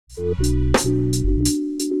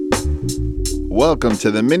Welcome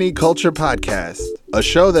to the Mini Culture Podcast, a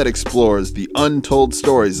show that explores the untold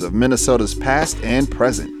stories of Minnesota's past and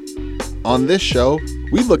present. On this show,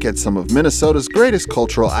 we look at some of Minnesota's greatest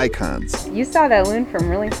cultural icons. You saw that loon from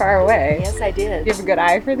really far away. Yes, I did. Do you have a good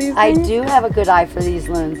eye for these I things? do have a good eye for these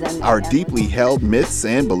loons. And Our deeply held myths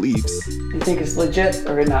and beliefs. You think it's legit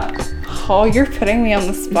or not? Oh, you're putting me on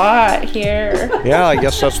the spot here. Yeah, I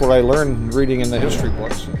guess that's what I learned reading in the history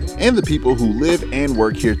books. And the people who live and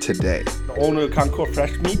work here today. The owner of Concord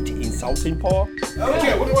Fresh Meat in South St. Paul.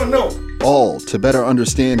 Okay, what do you want to know? All to better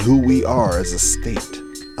understand who we are as a state.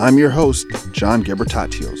 I'm your host, John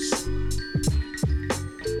Gebertatios.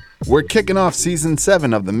 We're kicking off Season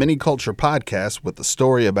 7 of the Mini Culture Podcast with a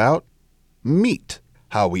story about meat.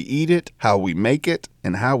 How we eat it, how we make it,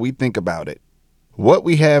 and how we think about it. What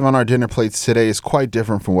we have on our dinner plates today is quite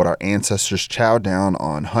different from what our ancestors chowed down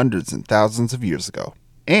on hundreds and thousands of years ago.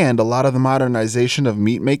 And a lot of the modernization of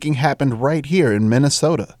meat making happened right here in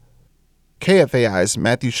Minnesota. KFAI's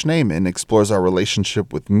Matthew Schneeman explores our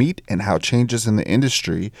relationship with meat and how changes in the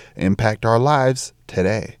industry impact our lives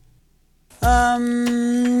today. How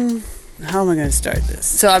am I going to start this?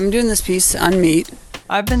 So I'm doing this piece on meat.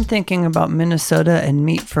 I've been thinking about Minnesota and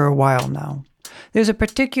meat for a while now. There's a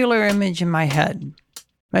particular image in my head.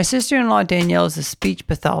 My sister-in-law Danielle is a speech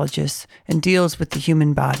pathologist and deals with the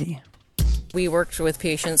human body. We worked with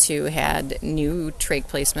patients who had new trach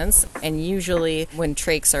placements, and usually when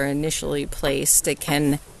trachs are initially placed, it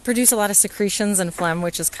can produce a lot of secretions and phlegm,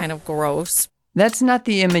 which is kind of gross. That's not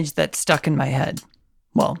the image that's stuck in my head.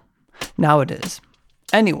 Well, now it is.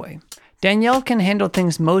 Anyway, Danielle can handle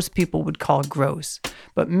things most people would call gross,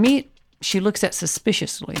 but meat she looks at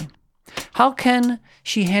suspiciously. How can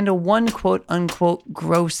she handle one quote-unquote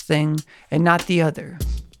gross thing and not the other?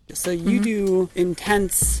 So you do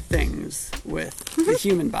intense things with the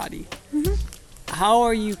human body. How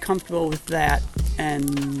are you comfortable with that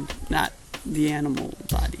and not the animal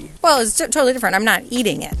body? Well, it's totally different. I'm not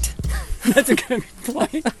eating it. That's a good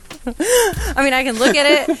point. I mean, I can look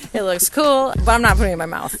at it, it looks cool, but I'm not putting it in my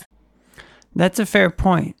mouth. That's a fair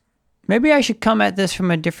point. Maybe I should come at this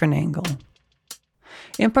from a different angle.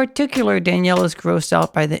 In particular, Danielle is grossed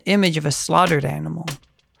out by the image of a slaughtered animal.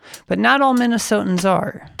 But not all Minnesotans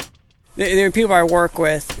are. There are people I work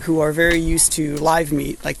with who are very used to live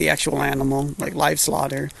meat, like the actual animal, like live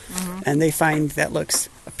slaughter, and they find that looks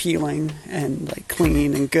appealing and like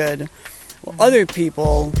clean and good. Well, other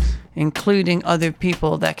people, including other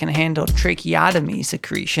people that can handle tracheotomy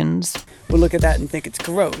secretions, will look at that and think it's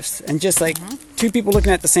gross. And just like two people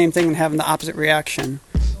looking at the same thing and having the opposite reaction,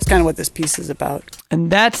 it's kind of what this piece is about.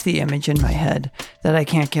 And that's the image in my head that I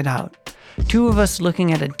can't get out. Two of us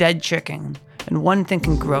looking at a dead chicken, and one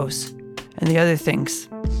thinking gross, and the other thinks,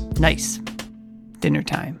 nice, dinner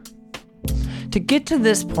time. To get to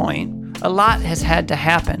this point, a lot has had to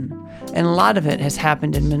happen, and a lot of it has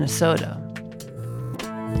happened in Minnesota.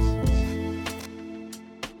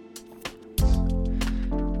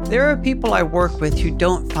 There are people I work with who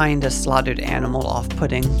don't find a slaughtered animal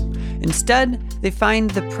off-putting. Instead, they find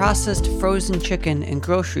the processed frozen chicken in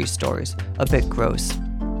grocery stores a bit gross.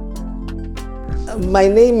 My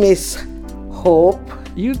name is Hope.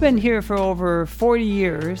 You've been here for over 40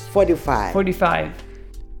 years. 45.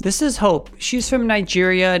 This is Hope. She's from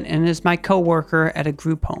Nigeria and is my co-worker at a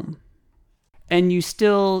group home. And you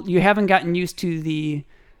haven't gotten used to the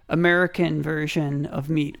American version of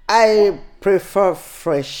meat. I prefer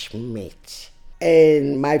fresh meat.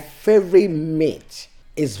 And my favorite meat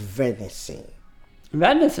is venison.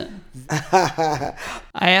 Venison? I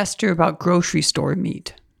asked her about grocery store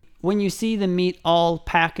meat. When you see the meat all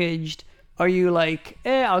packaged, are you like,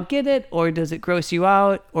 I'll get it? Or does it gross you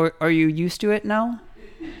out? Or are you used to it now?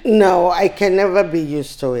 No, I can never be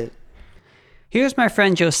used to it. Here's my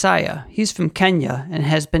friend Josiah. He's from Kenya and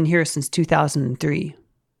has been here since 2003.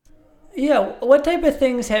 Yeah, what type of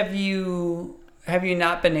things have you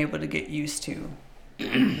not been able to get used to?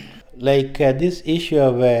 Like this issue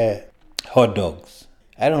of hot dogs.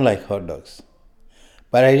 I don't like hot dogs.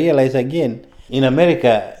 But I realize again, in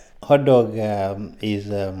America, hot dog is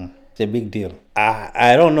a big deal.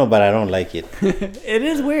 I don't know, but I don't like it. It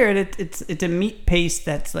is weird. It's a meat paste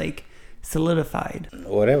that's like solidified.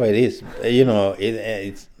 Whatever it is,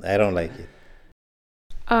 it's I don't like it.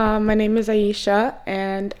 My name is Aisha,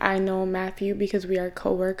 and I know Matthew because we are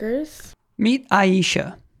co-workers. Meet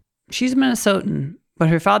Aisha. She's Minnesotan, but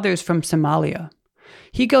her father is from Somalia.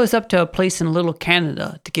 He goes up to a place in Little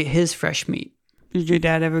Canada to get his fresh meat. Did your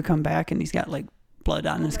dad ever come back and he's got like blood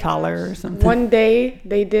on his collar or something? One day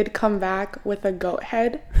they did come back with a goat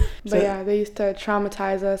head. But yeah, they used to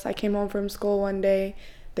traumatize us. I came home from school one day.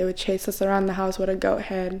 They would chase us around the house with a goat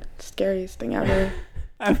head. Scariest thing ever.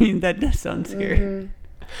 I mean, that does sound scary.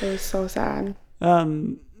 Mm-hmm. It was so sad.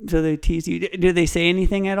 So they tease you. Do they say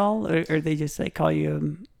anything at all? Or they just like call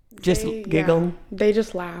you, giggle? Yeah, they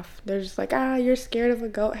just laugh. They're just like, you're scared of a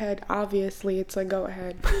goat head. Obviously, it's a goat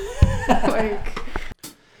head.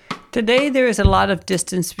 Today, there is a lot of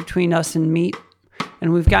distance between us and meat,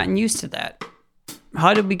 and we've gotten used to that.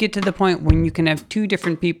 How did we get to the point when you can have two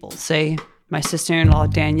different people, say, my sister-in-law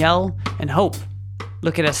Danielle and Hope,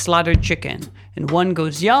 look at a slaughtered chicken, and one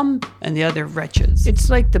goes yum, and the other retches. It's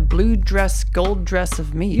like the blue dress, gold dress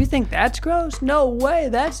of meat. You think that's gross? No way,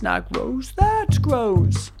 that's not gross. That's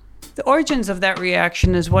gross. The origins of that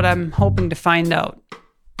reaction is what I'm hoping to find out.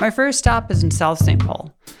 My first stop is in South St.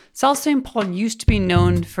 Paul. South St. Paul used to be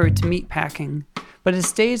known for its meat packing, but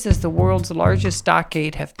its days as the world's largest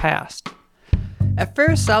stockade have passed. At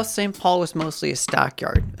first, South St. Paul was mostly a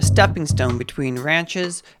stockyard, a stepping stone between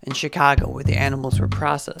ranches and Chicago where the animals were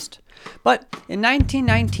processed. But in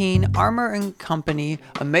 1919, Armour & Company,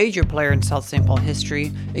 a major player in South St. Paul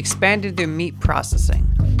history, expanded their meat processing.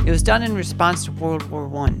 It was done in response to World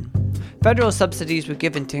War I. Federal subsidies were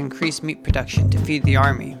given to increase meat production to feed the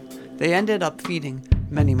army. They ended up feeding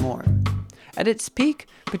many more. At its peak,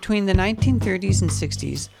 between the 1930s and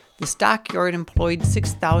 60s, the stockyard employed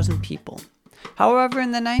 6,000 people. However,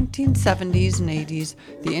 in the 1970s and 80s,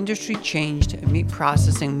 the industry changed and meat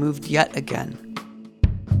processing moved yet again.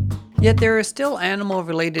 Yet there are still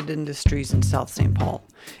animal-related industries in South St. Paul,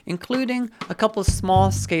 including a couple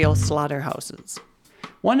small-scale slaughterhouses.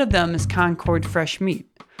 One of them is Concord Fresh Meat,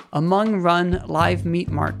 a Hmong-run live meat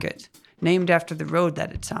market named after the road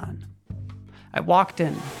that it's on. I walked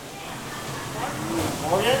in.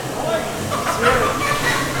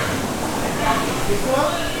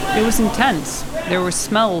 It was intense. There were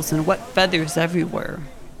smells and wet feathers everywhere.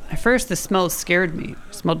 At first, the smells scared me.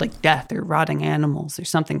 It smelled like death or rotting animals or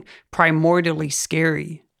something primordially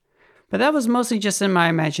scary. But that was mostly just in my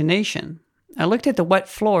imagination. I looked at the wet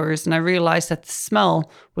floors and I realized that the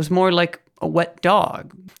smell was more like a wet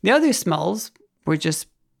dog. The other smells were just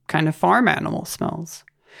kind of farm animal smells.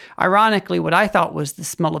 Ironically, what I thought was the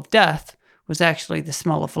smell of death was actually the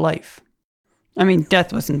smell of life. I mean,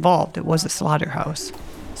 death was involved. It was a slaughterhouse.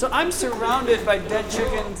 So I'm surrounded by dead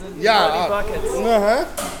chickens and bloody buckets.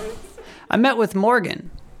 I met with Morgan,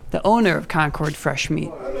 the owner of Concord Fresh Meat.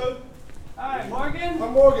 Hello. Hi, Morgan.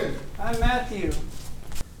 I'm Morgan. I'm Matthew.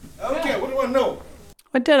 Okay, what do you want to know?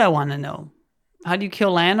 What did I want to know? How do you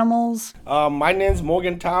kill animals? My name's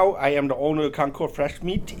Morgan Tao. I am the owner of Concord Fresh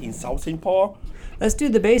Meat in South St. Paul. Let's do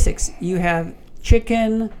the basics. You have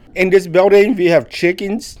chicken. In this building, we have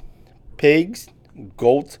chickens, pigs,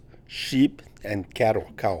 goats, sheep, and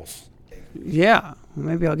cows. Yeah,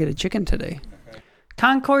 maybe I'll get a chicken today.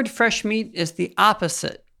 Concord Fresh Meat is the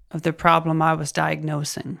opposite of the problem I was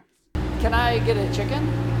diagnosing. Can I get a chicken?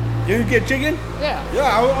 You get chicken? Yeah.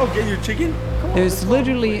 Yeah, I'll get you chicken. There's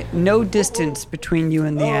literally no distance between you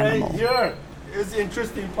and the animal. Right here is the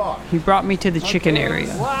interesting part. He brought me to the chicken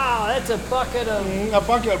area. Wow, that's a bucket of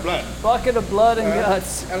blood. Bucket of blood and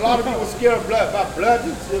guts. A lot of people scared of blood, but blood,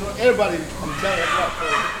 everybody can tell that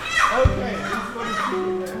blood. Okay, this is what it's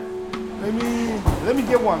doing. Let me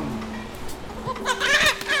get one.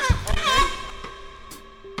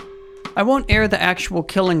 I won't air the actual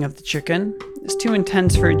killing of the chicken. It's too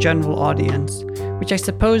intense for a general audience, which I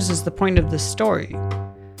suppose is the point of this story.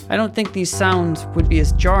 I don't think these sounds would be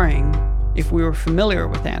as jarring if we were familiar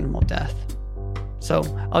with animal death. So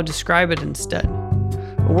I'll describe it instead.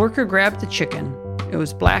 A worker grabbed the chicken. It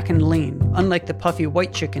was black and lean, unlike the puffy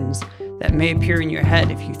white chickens that may appear in your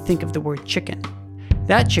head if you think of the word chicken.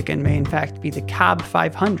 That chicken may in fact be the Cobb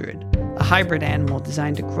 500, a hybrid animal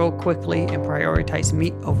designed to grow quickly and prioritize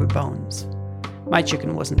meat over bones. My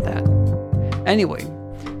chicken wasn't that. Anyway,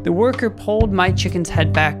 the worker pulled my chicken's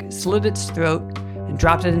head back, slit its throat, and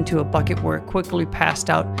dropped it into a bucket where it quickly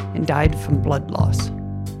passed out and died from blood loss.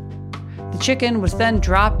 The chicken was then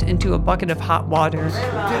dropped into a bucket of hot water.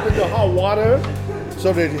 Dip into hot water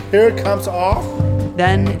so the hair comes off.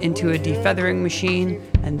 Then into a defeathering machine,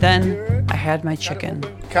 and then I had my chicken.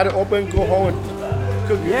 Cut it open, go home and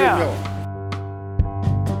cook your meal.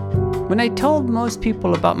 When I told most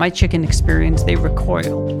people about my chicken experience, they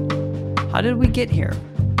recoiled. How did we get here?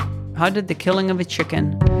 How did the killing of a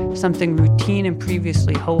chicken, something routine and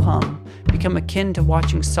previously ho-hum, become akin to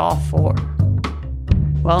watching Saw 4?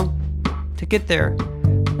 Well, to get there,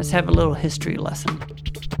 let's have a little history lesson.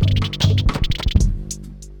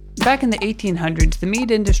 Back in the 1800s, the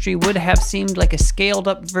meat industry would have seemed like a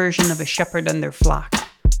scaled-up version of a shepherd and their flock.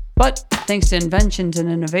 But thanks to inventions and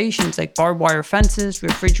innovations like barbed wire fences,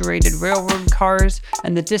 refrigerated railroad cars,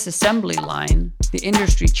 and the disassembly line, the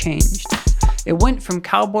industry changed. It went from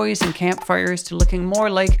cowboys and campfires to looking more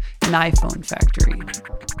like an iPhone factory.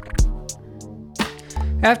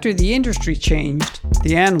 After the industry changed,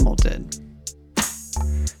 the animal did.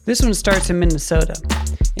 This one starts in Minnesota.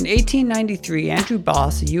 In 1893, Andrew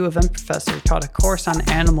Boss, a U of M professor, taught a course on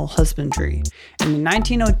animal husbandry, and in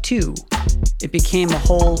 1902, it became a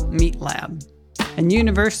whole meat lab, and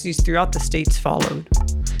universities throughout the states followed.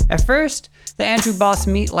 At first, the Andrew Boss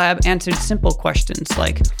Meat Lab answered simple questions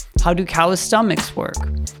like, how do cows' stomachs work?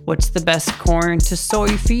 What's the best corn to soy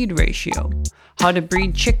feed ratio? How to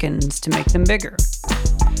breed chickens to make them bigger?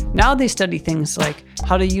 Now they study things like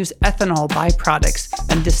how to use ethanol byproducts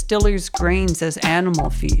and distillers' grains as animal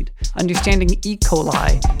feed, understanding E.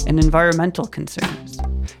 coli and environmental concerns.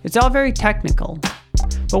 It's all very technical.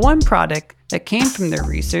 But one product that came from their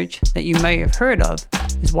research that you may have heard of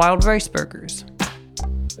is wild rice burgers.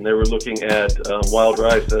 And they were looking at wild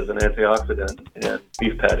rice as an antioxidant and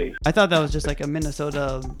beef patties. I thought that was just like a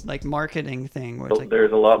Minnesota marketing thing. Where it's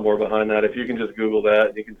There's a lot more behind that. If you can just Google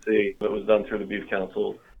that, you can see it was done through the Beef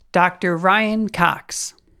Council. Dr. Ryan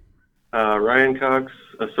Cox. Ryan Cox,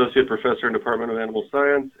 Associate Professor in Department of Animal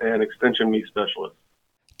Science and Extension Meat Specialist.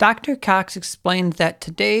 Dr. Cox explained that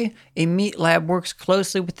today, a meat lab works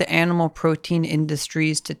closely with the animal protein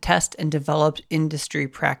industries to test and develop industry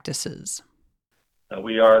practices.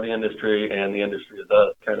 We are the industry, and the industry is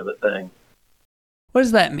us, kind of a thing. What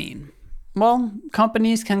does that mean? Well,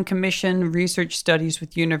 companies can commission research studies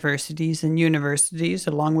with universities, and universities,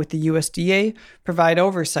 along with the USDA, provide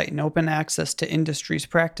oversight and open access to industry's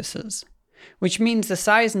practices, which means the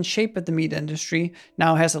size and shape of the meat industry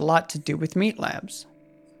now has a lot to do with meat labs.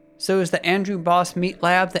 So is the Andrew Boss Meat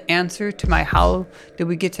Lab the answer to my how did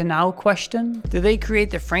we get to now question? Did they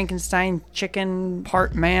create the Frankenstein chicken,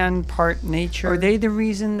 part man, part nature? Are they the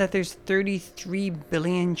reason that there's 33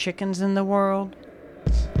 billion chickens in the world?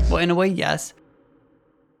 Well, in a way, yes.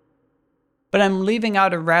 But I'm leaving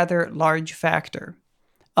out a rather large factor.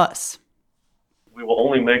 Us. We will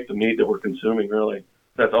only make the meat that we're consuming, really.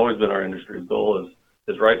 That's always been our industry's goal,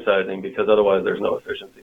 is right-sizing, because otherwise there's no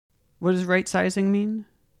efficiency. What does right-sizing mean?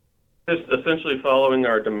 Just essentially following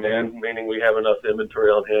our demand, meaning we have enough inventory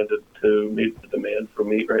on hand to meet the demand for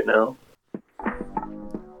meat right now.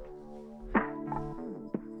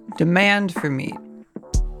 Demand for meat.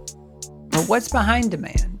 But what's behind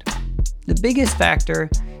demand? The biggest factor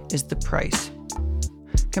is the price.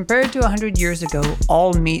 Compared to 100 years ago,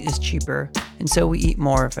 all meat is cheaper, and so we eat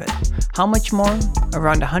more of it. How much more?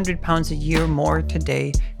 Around 100 pounds a year more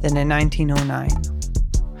today than in 1909.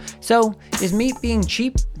 So, is meat being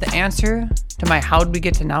cheap the answer to my how'd we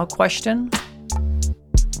get to now question?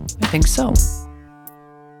 I think so.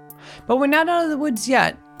 But we're not out of the woods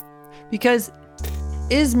yet, because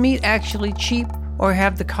is meat actually cheap, or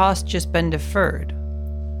have the costs just been deferred?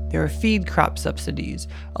 There are feed crop subsidies,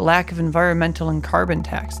 a lack of environmental and carbon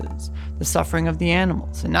taxes, the suffering of the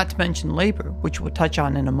animals, and not to mention labor, which we'll touch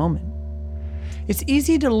on in a moment. It's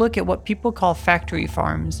easy to look at what people call factory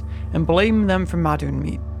farms and blame them for modern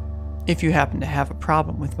meat, if you happen to have a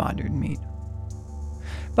problem with modern meat.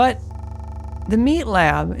 But the meat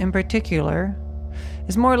lab, in particular,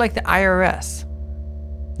 is more like the IRS.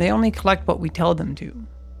 They only collect what we tell them to.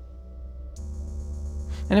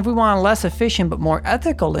 And if we want a less efficient but more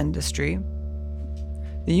ethical industry,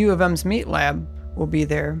 the U of M's Meat Lab will be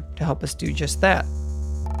there to help us do just that.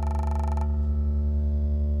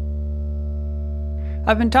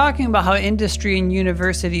 I've been talking about how industry and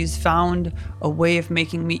universities found a way of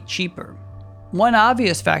making meat cheaper. One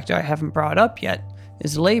obvious factor I haven't brought up yet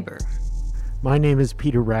is labor. My name is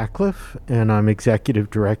Peter Ratcliffe, and I'm Executive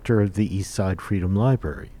Director of the Eastside Freedom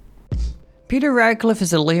Library. Peter Ratcliffe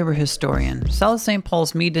is a labor historian. South St.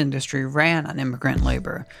 Paul's meat industry ran on immigrant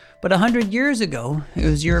labor, but 100 years ago, it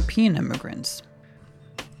was European immigrants.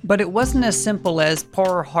 But it wasn't as simple as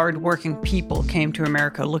poor, hard-working people came to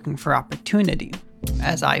America looking for opportunity,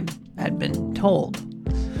 as I had been told,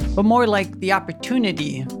 but more like the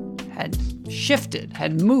opportunity had shifted,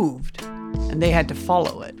 had moved, and they had to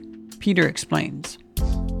follow it. Peter explains.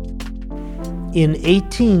 In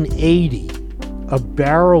 1880, a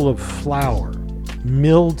barrel of flour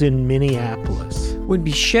milled in Minneapolis would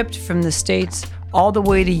be shipped from the States all the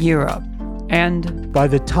way to Europe, and by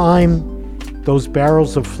the time those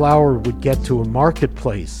barrels of flour would get to a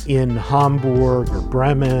marketplace in Hamburg or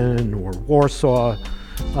Bremen or Warsaw,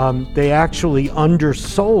 they actually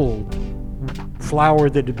undersold flour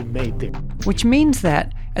that had been made there. Which means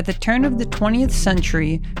that at the turn of the 20th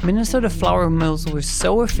century, Minnesota flour mills were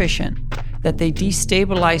so efficient that they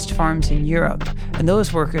destabilized farms in Europe, and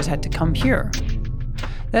those workers had to come here.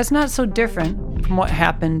 That's not so different from what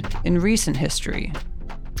happened in recent history.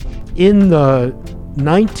 In the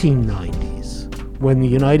 1990s, when the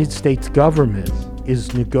United States government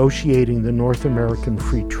is negotiating the North American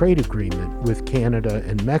Free Trade Agreement with Canada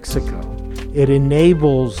and Mexico, it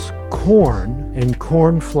enables corn and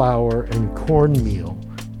corn flour and cornmeal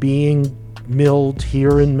being milled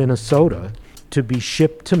here in Minnesota to be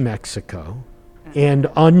shipped to Mexico and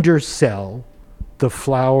undersell the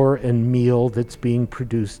flour and meal that's being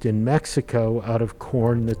produced in Mexico out of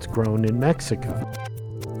corn that's grown in Mexico.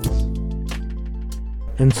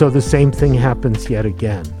 And so the same thing happens yet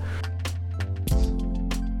again.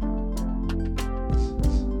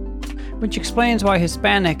 Which explains why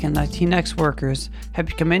Hispanic and Latinx workers have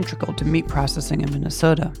become integral to meat processing in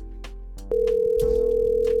Minnesota.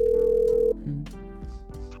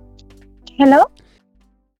 Hello?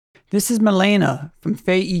 This is Milena from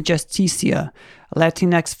Fe y Justicia, a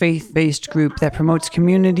Latinx faith-based group that promotes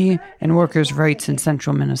community and workers' rights in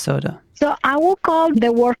central Minnesota. So I will call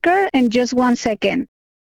the worker in just 1 second.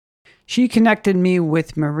 She connected me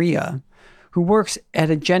with Maria, who works at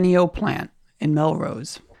a Genio plant in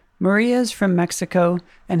Melrose. Maria is from Mexico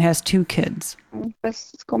and has 2 kids.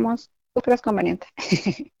 Pues como tú creas conveniente.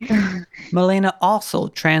 Milena also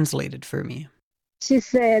translated for me. She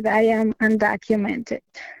said I am undocumented.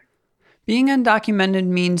 Being undocumented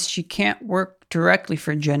means she can't work directly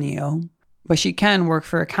for Genio, but she can work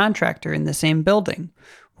for a contractor in the same building,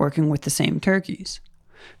 working with the same turkeys.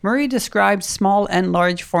 Maria describes small and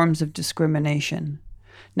large forms of discrimination,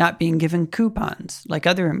 not being given coupons like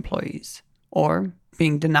other employees, or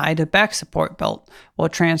being denied a back support belt while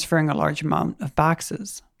transferring a large amount of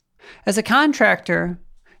boxes. As a contractor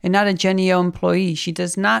and not a Genio employee, she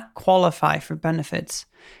does not qualify for benefits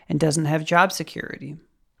and doesn't have job security.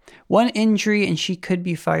 One injury and she could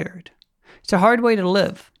be fired. It's a hard way to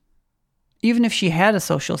live. Even if she had a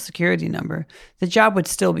social security number, the job would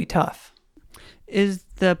still be tough. Is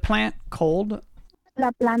the plant cold?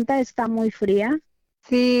 La planta está muy fría.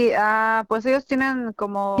 Sí, pues ellos tienen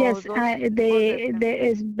como Yes,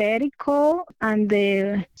 it's very cold, and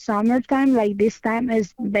the summertime, like this time,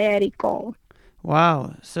 is very cold.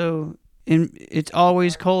 Wow, so it's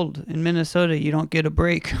always cold. In Minnesota, you don't get a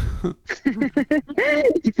break.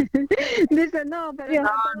 Dice, no, pero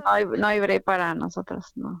no hay break para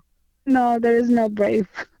nosotros, no. No, there is no break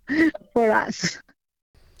for us.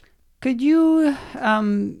 Could you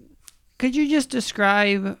just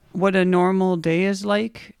describe what a normal day is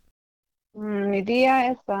like? Mi día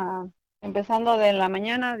es empezando de la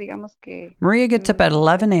mañana, digamos que... Maria gets up at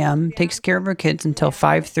 11 a.m., takes care of her kids until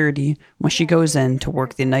 5:30 when she goes in to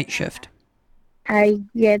work the night shift. I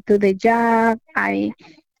get to the job, I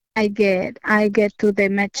get to the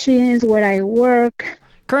machines where I work.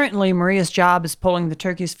 Currently, Maria's job is pulling the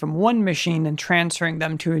turkeys from one machine and transferring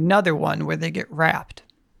them to another one where they get wrapped.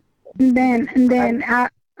 Then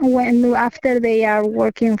after they are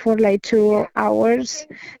working for like 2 hours,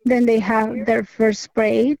 then they have their first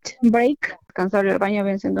break. Descansar el baño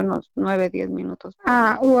viene siendo unos 9-10 minutos.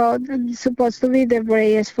 Well, supposed to be the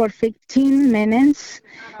break is for 15 minutes.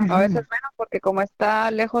 A veces menos porque como está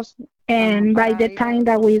lejos. And by the time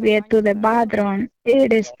that we get to the bathroom,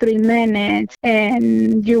 it is 3 minutes,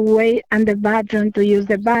 and you wait in the bathroom to use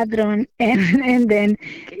the bathroom, and then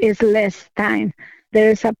it's less time. There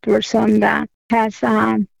is a person that has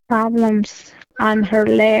problems on her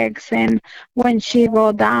legs, and when she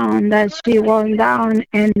goes down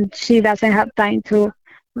and she doesn't have time to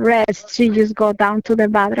rest, she just go down to the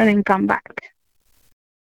bathroom and come back.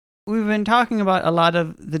 We've been talking about a lot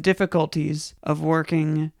of the difficulties of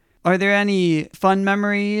working. Are there any fun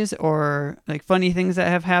memories or like funny things that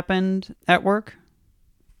have happened at work?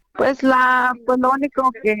 Pues lo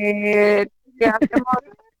único que hacemos.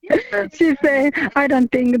 She said, I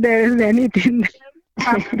don't think there's anything.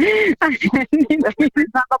 Por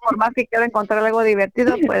más que quiero encontrar algo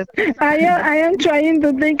divertido, pues. I am trying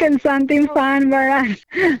to think of something fun, but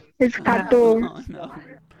it's cartoon. No.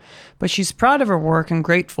 But she's proud of her work and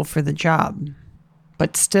grateful for the job.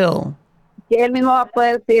 But still. Que él mismo va a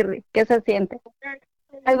poder decir qué se siente.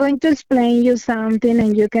 I'm going to explain you something,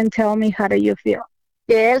 and you can tell me how do you feel.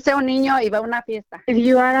 Que él sea un niño y va a una fiesta. If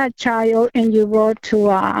you are a child and you go to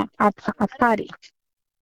a party,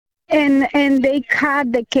 and they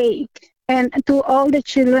cut the cake, and to all the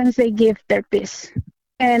children they give their piece,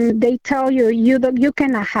 and they tell you you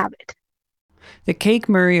cannot have it. The cake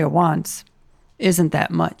Maria wants isn't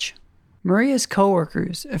that much. Maria's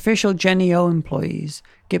coworkers, official Genio employees,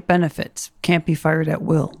 get benefits, can't be fired at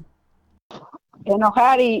will.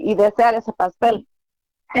 Enojar y desear ese pastel.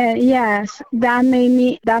 Yes, that made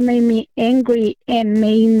me angry and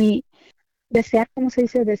made me desear, ¿cómo se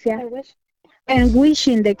dice? Desear. And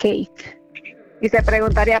wishing the cake. Y se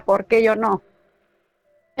preguntaría por qué yo no.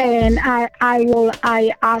 And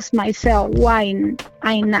I ask myself why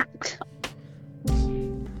I not.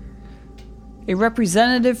 A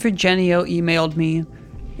representative for Jennie-O emailed me,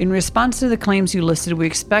 in response to the claims you listed, we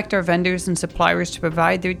expect our vendors and suppliers to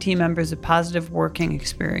provide their team members a positive working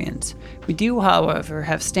experience. We do, however,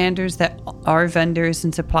 have standards that our vendors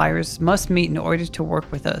and suppliers must meet in order to work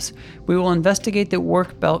with us. We will investigate the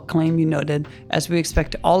work belt claim you noted, as we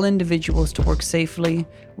expect all individuals to work safely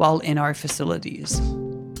while in our facilities.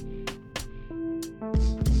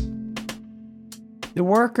 The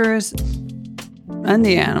workers and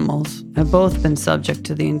the animals have both been subject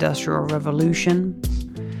to the Industrial Revolution.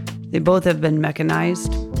 They both have been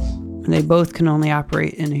mechanized, and they both can only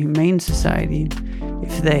operate in a humane society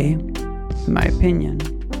if they, in my opinion,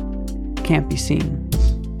 can't be seen.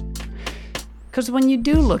 Because when you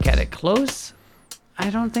do look at it close, I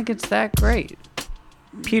don't think it's that great.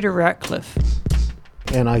 Peter Ratcliffe.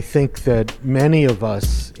 And I think that many of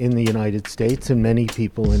us in the United States and many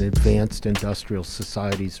people in advanced industrial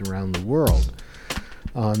societies around the world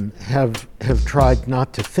have tried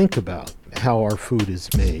not to think about how our food is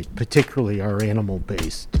made, particularly our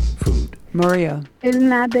animal-based food. Maria. It's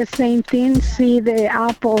not the same thing, see the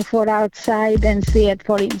apple for outside and see it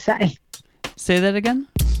for inside. Say that again?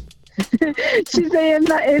 She said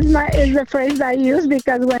it's the phrase I use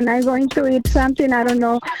because when I'm going to eat something, I don't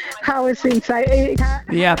know how it's inside.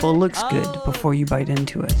 The apple looks good before you bite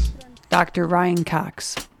into it. Dr. Ryan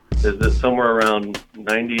Cox. Is that somewhere around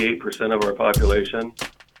 98% of our population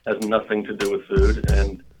has nothing to do with food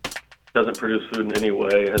and doesn't produce food in any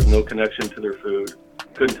way, has no connection to their food,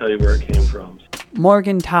 couldn't tell you where it came from.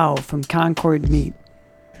 Morgan Tao from Concord Meat.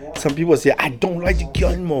 Some people say, I don't like to kill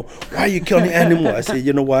animal. Why are you killing the animal? I say,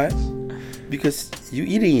 you know why? Because you're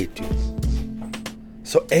eating it too.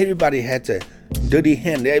 So everybody has a dirty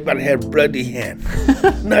hand. Everybody has bloody hand.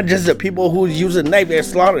 Not just the people who use a knife and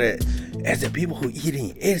slaughter it. As the people who eating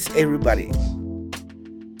it. It's everybody.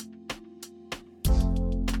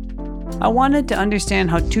 I wanted to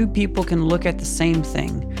understand how two people can look at the same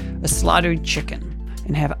thing, a slaughtered chicken,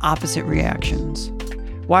 and have opposite reactions.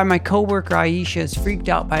 Why my coworker Aisha is freaked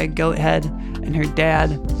out by a goat head and her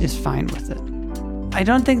dad is fine with it. I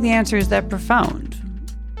don't think the answer is that profound.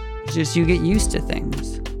 It's just you get used to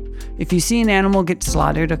things. If you see an animal get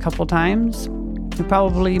slaughtered a couple times, you'll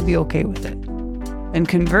probably be okay with it. And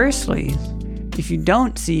conversely, if you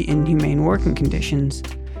don't see inhumane working conditions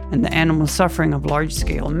and the animal suffering of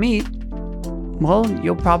large-scale meat, well,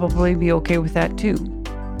 you'll probably be okay with that too.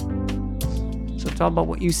 So it's all about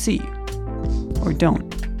what you see, or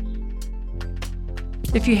don't.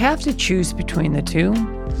 If you have to choose between the two,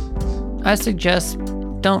 I suggest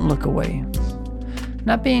don't look away.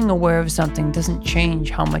 Not being aware of something doesn't change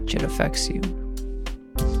how much it affects you.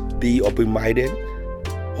 Be open-minded,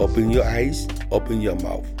 open your eyes, open your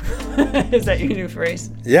mouth. Is that your new phrase?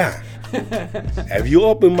 Yeah. If you're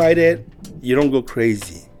open-minded, you don't go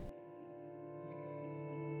crazy.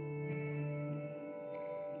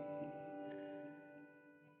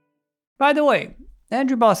 By the way,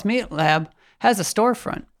 Andrew Boss Meat Lab has a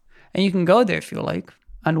storefront, and you can go there if you like,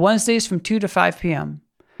 on Wednesdays from 2 to 5 p.m.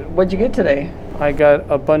 What'd you get today? I got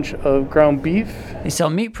a bunch of ground beef. They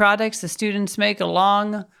sell meat products the students make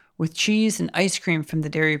along with cheese and ice cream from the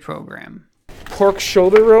dairy program. Pork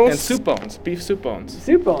shoulder roast. And soup bones, beef soup bones.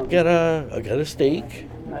 Soup bones. I got a steak.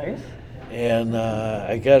 Nice. And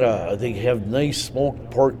they have nice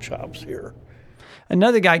smoked pork chops here.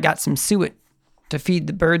 Another guy got some suet to feed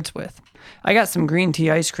the birds with. I got some green tea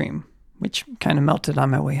ice cream, which kind of melted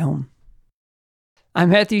on my way home. I'm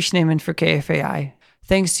Matthew Schneeman for KFAI.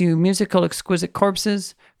 Thanks to Musical Exquisite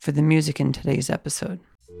Corpses for the music in today's episode.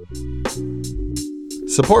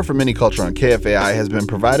 Support for Miniculture on KFAI has been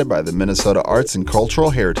provided by the Minnesota Arts and Cultural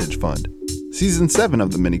Heritage Fund. Season 7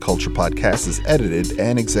 of the Miniculture podcast is edited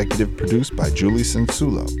and executive produced by Julie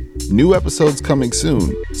Sensulo. New episodes coming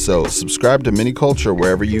soon, so subscribe to Miniculture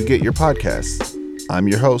wherever you get your podcasts. I'm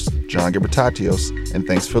your host, John Gilbertatios, and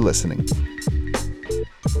thanks for listening.